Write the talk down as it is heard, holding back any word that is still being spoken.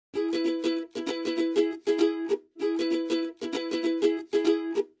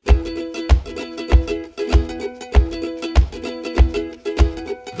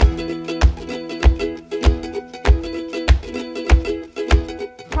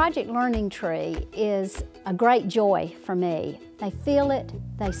Project Learning Tree is a great joy for me. They feel it,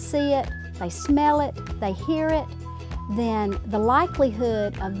 they see it, they smell it, they hear it. Then the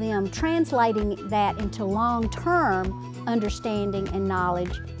likelihood of them translating that into long-term understanding and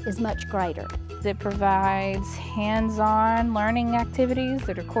knowledge is much greater. It provides hands-on learning activities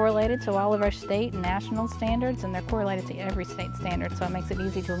that are correlated to all of our state and national standards, and they're correlated to every state standard, so it makes it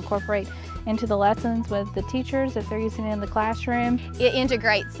easy to incorporate into the lessons with the teachers if they're using it in the classroom. It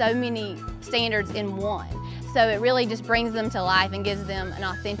integrates so many standards in one, so it really just brings them to life and gives them an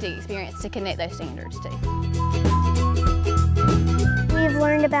authentic experience to connect those standards to. We've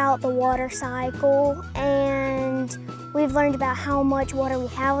learned about the water cycle, and we've learned about how much water we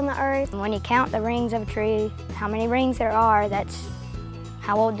have on the earth. When you count the rings of a tree, how many rings there are, that's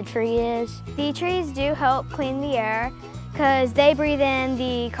how old the tree is. The trees do help clean the air because they breathe in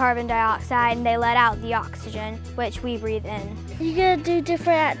the carbon dioxide and they let out the oxygen, which we breathe in. You get to do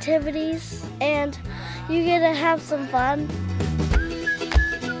different activities and you get to have some fun.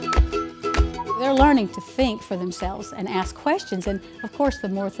 They're learning to think for themselves and ask questions, and of course the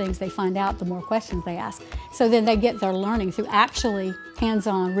more things they find out, the more questions they ask. So then they get their learning through actually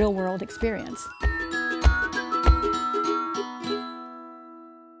hands-on, real-world experience.